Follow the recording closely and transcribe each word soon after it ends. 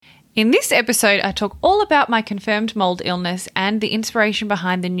In this episode, I talk all about my confirmed mold illness and the inspiration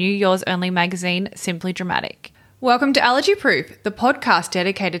behind the new Yours Only magazine, Simply Dramatic. Welcome to Allergy Proof, the podcast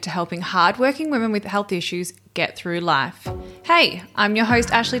dedicated to helping hardworking women with health issues get through life. Hey, I'm your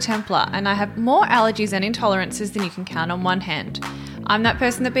host, Ashley Templar, and I have more allergies and intolerances than you can count on one hand. I'm that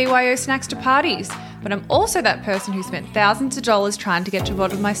person that BYO snacks to parties, but I'm also that person who spent thousands of dollars trying to get to the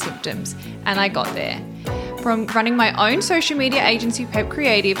bottom of my symptoms, and I got there. From running my own social media agency, Pep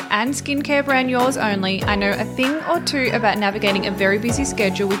Creative, and skincare brand Yours Only, I know a thing or two about navigating a very busy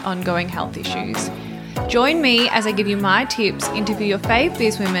schedule with ongoing health issues. Join me as I give you my tips, interview your fave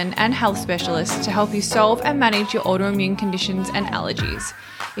biz women and health specialists to help you solve and manage your autoimmune conditions and allergies.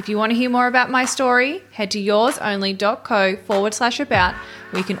 If you want to hear more about my story, head to yoursonly.co/about,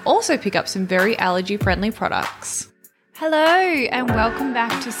 where you can also pick up some very allergy-friendly products. Hello and welcome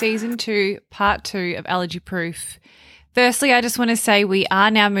back to Season 2, Part 2 of Allergy Proof. Firstly, I just want to say we are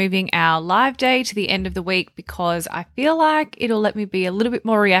now moving our live day to the end of the week because I feel like it'll let me be a little bit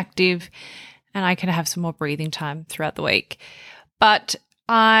more reactive and I can have some more breathing time throughout the week. But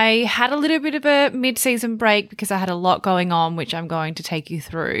I had a little bit of a mid-season break because I had a lot going on, which I'm going to take you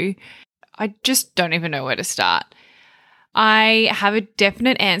through. I just don't even know where to start. I have a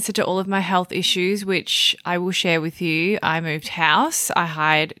definite answer to all of my health issues, which I will share with you. I moved house. I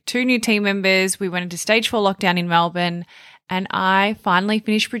hired 2 new team members. We went into stage 4 lockdown in Melbourne, and I finally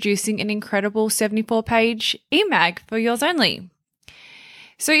finished producing an incredible 74-page e-mag for Yours Only.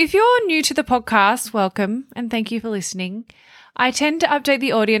 So if you're new to the podcast, welcome and thank you for listening. I tend to update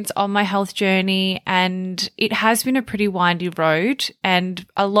the audience on my health journey, and it has been a pretty windy road, and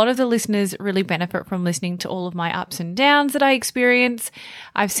a lot of the listeners really benefit from listening to all of my ups and downs that I experience.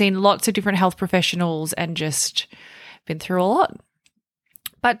 I've seen lots of different health professionals and just been through a lot.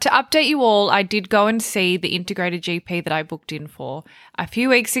 But to update you all, I did go and see the integrated GP that I booked in for a few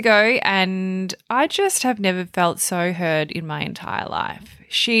weeks ago, and I just have never felt so heard in my entire life.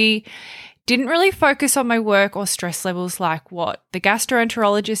 She didn't really focus on my work or stress levels like what the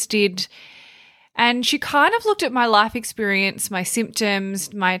gastroenterologist did. And she kind of looked at my life experience, my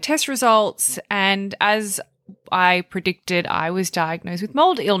symptoms, my test results, and as I predicted, I was diagnosed with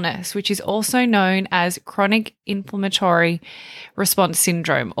mold illness, which is also known as chronic inflammatory response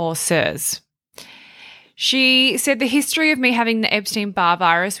syndrome, or CIRS. She said the history of me having the Epstein-Barr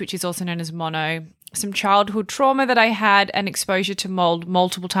virus, which is also known as mono, some childhood trauma that I had, and exposure to mold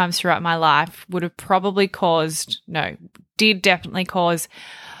multiple times throughout my life would have probably did definitely cause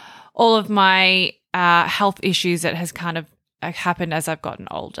all of my health issues that has kind of happened as I've gotten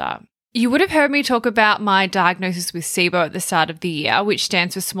older. You would have heard me talk about my diagnosis with SIBO at the start of the year, which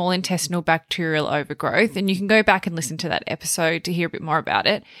stands for small intestinal bacterial overgrowth, and you can go back and listen to that episode to hear a bit more about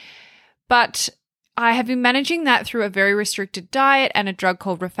it. But I have been managing that through a very restricted diet and a drug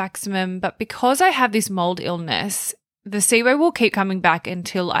called rifaximin, but because I have this mold illness, the SIBO will keep coming back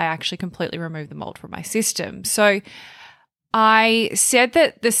until I actually completely remove the mold from my system. So I said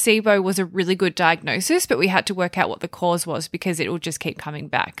that the SIBO was a really good diagnosis, but we had to work out what the cause was because it will just keep coming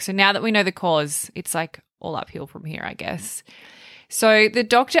back. So now that we know the cause, it's like all uphill from here, I guess. So the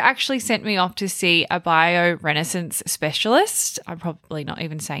doctor actually sent me off to see a bioresonance specialist. I'm probably not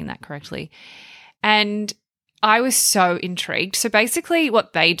even saying that correctly. And I was so intrigued. So basically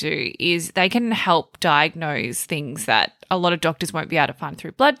what they do is they can help diagnose things that a lot of doctors won't be able to find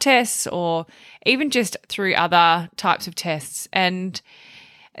through blood tests or even just through other types of tests. And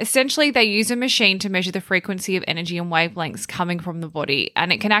essentially they use a machine to measure the frequency of energy and wavelengths coming from the body,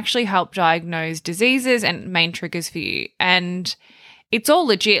 and it can actually help diagnose diseases and main triggers for you. And it's all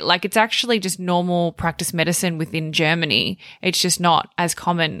legit. Like, it's actually just normal practice medicine within Germany. It's just not as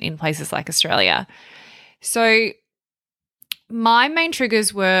common in places like Australia. So my main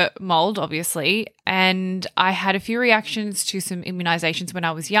triggers were mold, obviously, and I had a few reactions to some immunizations when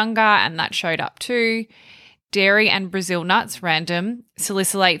I was younger, and that showed up too. Dairy and Brazil nuts, random,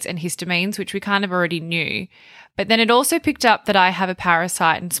 salicylates and histamines, which we kind of already knew. But then it also picked up that I have a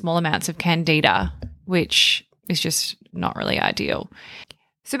parasite and small amounts of candida, which is just not really ideal.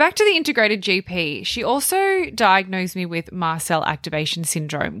 So back to the integrated GP, she also diagnosed me with mast cell activation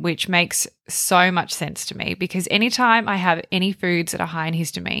syndrome, which makes so much sense to me because anytime I have any foods that are high in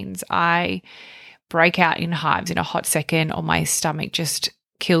histamines, I break out in hives in a hot second, or my stomach just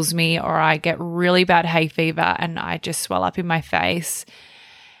kills me, or I get really bad hay fever and I just swell up in my face.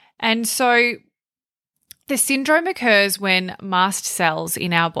 And so The syndrome occurs when mast cells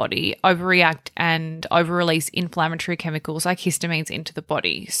in our body overreact and overrelease inflammatory chemicals like histamines into the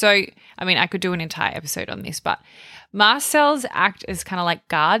body. So, I mean, I could do an entire episode on this, but mast cells act as kind of like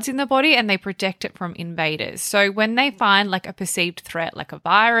guards in the body and they protect it from invaders. So when they find like a perceived threat like a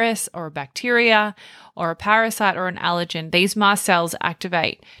virus or a bacteria or a parasite or an allergen, these mast cells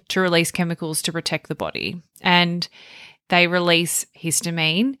activate to release chemicals to protect the body. And they release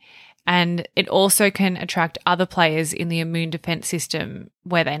histamine. And it also can attract other players in the immune defense system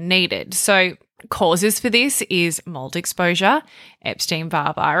where they're needed. So causes for this is mold exposure,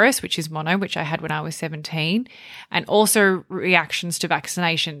 Epstein-Barr virus, which is mono, which I had when I was 17, and also reactions to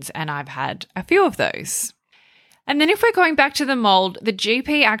vaccinations. And I've had a few of those. And then if we're going back to the mold, the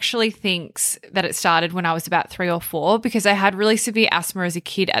GP actually thinks that it started when I was about 3 or 4 because I had really severe asthma as a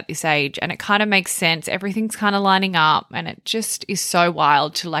kid at this age, and it kind of makes sense. Everything's kind of lining up, and it just is so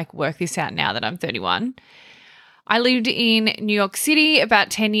wild to like work this out now that I'm 31. I lived in New York City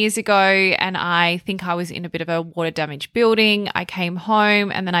about 10 years ago, and I think I was in a bit of a water damaged building. I came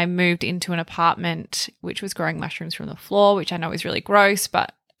home and then I moved into an apartment which was growing mushrooms from the floor, which I know is really gross,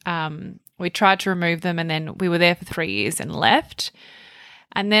 but we tried to remove them, and then we were there for 3 years and left.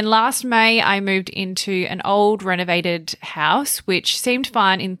 And then last May, I moved into an old renovated house, which seemed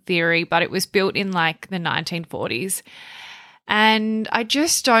fine in theory, but it was built in like the 1940s. And I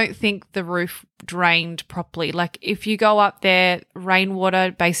just don't think the roof drained properly. Like if you go up there,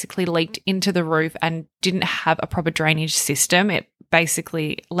 rainwater basically leaked into the roof and didn't have a proper drainage system. It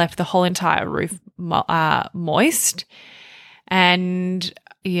basically left the whole entire roof moist. And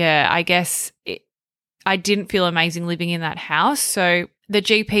yeah, I guess I didn't feel amazing living in that house. So the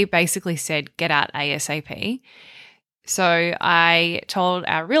GP basically said, get out ASAP. So I told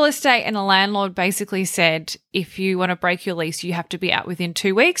our real estate, and the landlord basically said, if you want to break your lease, you have to be out within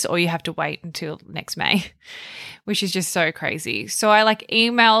 2 weeks or you have to wait until next May, which is just so crazy. So I like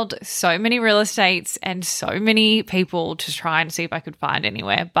emailed so many real estates and so many people to try and see if I could find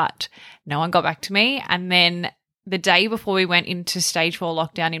anywhere, but no one got back to me. And then the day before we went into stage 4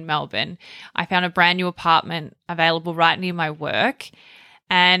 lockdown in Melbourne, I found a brand new apartment available right near my work.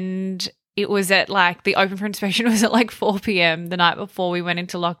 And it was at like, the open for inspection was at like 4 p.m. the night before we went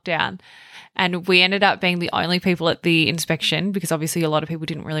into lockdown. And we ended up being the only people at the inspection because obviously a lot of people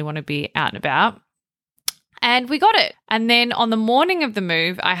didn't really want to be out and about. And we got it. And then on the morning of the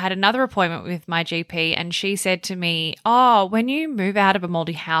move, I had another appointment with my GP, and she said to me, oh, when you move out of a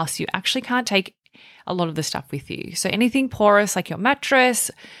moldy house, you actually can't take a lot of the stuff with you. So anything porous like your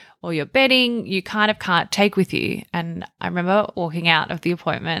mattress or your bedding, you kind of can't take with you. And I remember walking out of the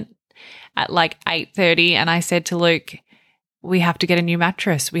appointment at like 8:30, and I said to Luke, we have to get a new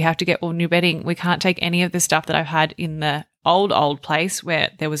mattress. We have to get all new bedding. We can't take any of the stuff that I've had in the old place where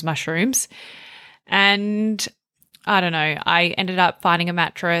there was mushrooms. And I don't know, I ended up finding a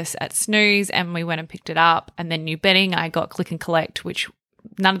mattress at Snooze, and we went and picked it up. And then new bedding, I got click and collect, which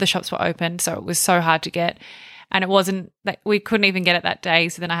none of the shops were open, so it was so hard to get. And it wasn't that we couldn't even get it that day,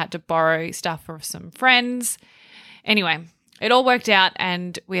 so then I had to borrow stuff from some friends. Anyway, it all worked out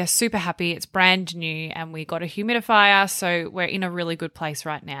and we are super happy. It's brand new, and we got a humidifier, so we're in a really good place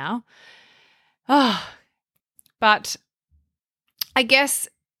right now. But I guess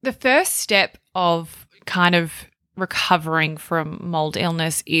the first step of kind of recovering from mold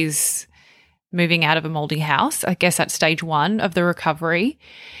illness is moving out of a moldy house. I guess that's stage 1 of the recovery.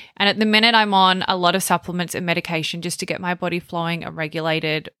 And at the minute, I'm on a lot of supplements and medication just to get my body flowing and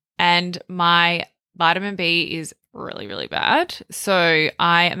regulated. And my vitamin B is really, really bad. So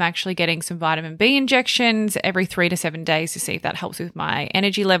I am actually getting some vitamin B injections every 3 to 7 days to see if that helps with my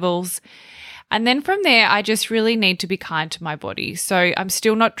energy levels. And then from there, I just really need to be kind to my body. So I'm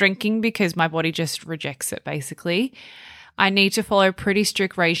still not drinking because my body just rejects it basically. I need to follow a pretty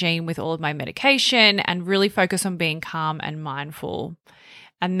strict regime with all of my medication and really focus on being calm and mindful.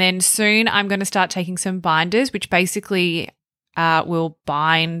 And then soon I'm going to start taking some binders, which basically will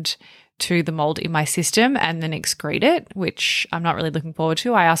bind to the mold in my system and then excrete it, which I'm not really looking forward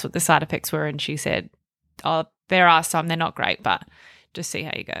to. I asked what the side effects were, and she said, oh, there are some, they're not great, but just see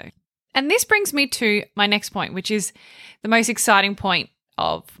how you go. And this brings me to my next point, which is the most exciting point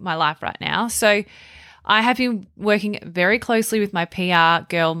of my life right now. So I have been working very closely with my PR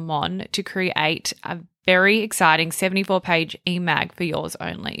girl, Mon, to create a very exciting 74-page e-mag for yours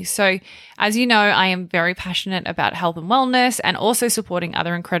only. So as you know, I am very passionate about health and wellness and also supporting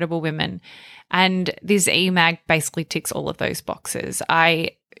other incredible women. And this e-mag basically ticks all of those boxes.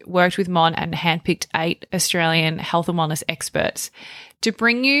 I worked with Mon and handpicked 8 Australian health and wellness experts to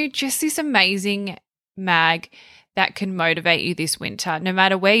bring you just this amazing mag that can motivate you this winter. No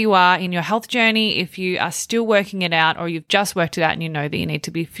matter where you are in your health journey, if you are still working it out or you've just worked it out and you know that you need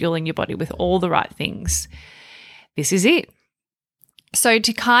to be fueling your body with all the right things, this is it. So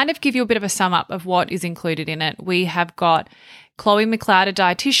to kind of give you a bit of a sum up of what is included in it, we have got Chloe McLeod, a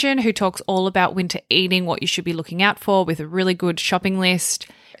dietitian who talks all about winter eating, what you should be looking out for with a really good shopping list.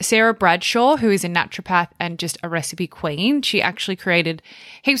 Sarah Bradshaw, who is a naturopath and just a recipe queen. She actually created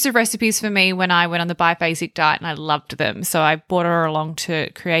heaps of recipes for me when I went on the biphasic diet and I loved them. So I brought her along to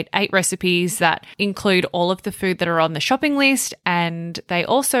create 8 recipes that include all of the food that are on the shopping list, and they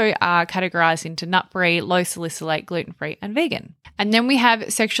also are categorized into nut-free, low salicylate, gluten-free, and vegan. And then we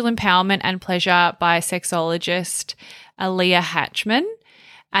have Sexual Empowerment and Pleasure by sexologist Aaliyah Hatchman.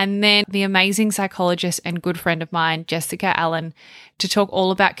 And then the amazing psychologist and good friend of mine, Jessica Allen, to talk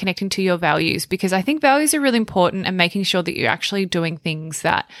all about connecting to your values, because I think values are really important and making sure that you're actually doing things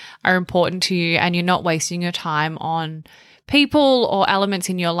that are important to you and you're not wasting your time on people or elements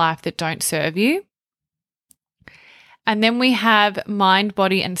in your life that don't serve you. And then we have Mind,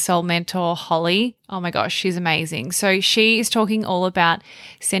 Body and Soul mentor, Holly. Oh my gosh, she's amazing. So she is talking all about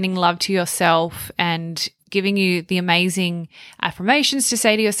sending love to yourself and giving you the amazing affirmations to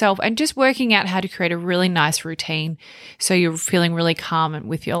say to yourself and just working out how to create a really nice routine so you're feeling really calm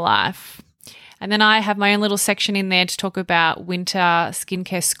with your life. And then I have my own little section in there to talk about winter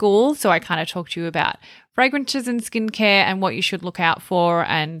skincare school. So I kind of talk to you about fragrances and skincare and what you should look out for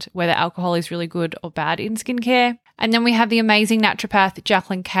and whether alcohol is really good or bad in skincare. And then we have the amazing naturopath,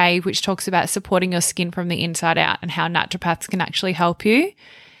 Jacqueline Kay, which talks about supporting your skin from the inside out and how naturopaths can actually help you.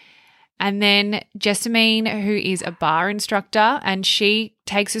 And then Jessamine, who is a bar instructor, and she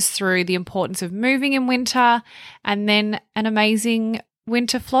takes us through the importance of moving in winter, and then an amazing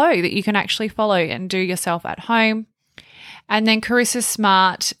winter flow that you can actually follow and do yourself at home. And then Carissa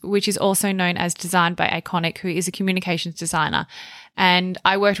Smart, which is also known as Designed by Iconic, who is a communications designer. And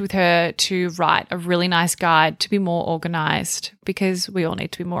I worked with her to write a really nice guide to be more organized, because we all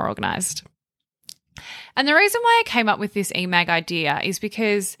need to be more organized. And the reason why I came up with this EMAG idea is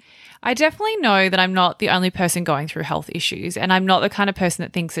because I definitely know that I'm not the only person going through health issues, and I'm not the kind of person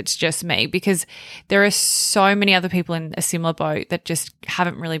that thinks it's just me, because there are so many other people in a similar boat that just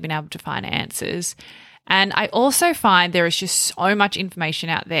haven't really been able to find answers. And I also find there is just so much information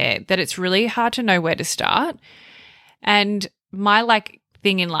out there that it's really hard to know where to start. And my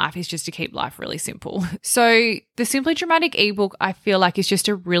thing in life is just to keep life really simple. So the Simply Dramatic ebook, I feel like, is just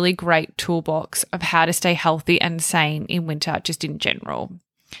a really great toolbox of how to stay healthy and sane in winter, just in general.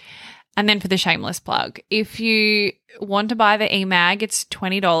 And then for the shameless plug, if you want to buy the EMAG, it's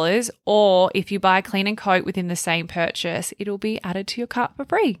 $20, or if you buy a Clean and Coat within the same purchase, it'll be added to your cart for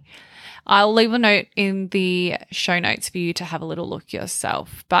free. I'll leave a note in the show notes for you to have a little look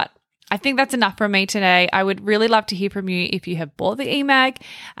yourself. But I think that's enough from me today. I would really love to hear from you if you have bought the EMAG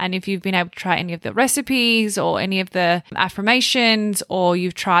and if you've been able to try any of the recipes or any of the affirmations, or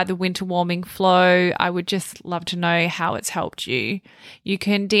you've tried the winter warming flow. I would just love to know how it's helped you. You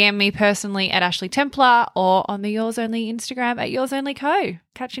can DM me personally at Ashley Templar or on the Yours Only Instagram at Yours Only Co.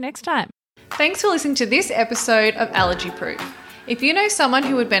 Catch you next time. Thanks for listening to this episode of Allergy Proof. If you know someone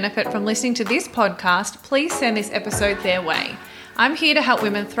who would benefit from listening to this podcast, please send this episode their way. I'm here to help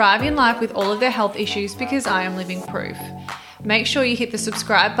women thrive in life with all of their health issues, because I am living proof. Make sure you hit the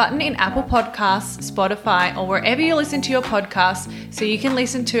subscribe button in Apple Podcasts, Spotify, or wherever you listen to your podcasts so you can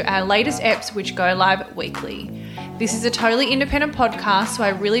listen to our latest eps, which go live weekly. This is a totally independent podcast, so I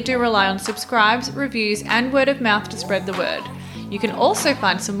really do rely on subscribes, reviews, and word of mouth to spread the word. You can also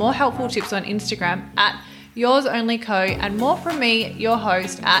find some more helpful tips on Instagram at Yours Only Co, and more from me, your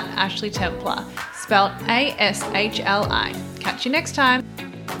host, at Ashley Templar, spelled ASHLI. Catch you next time.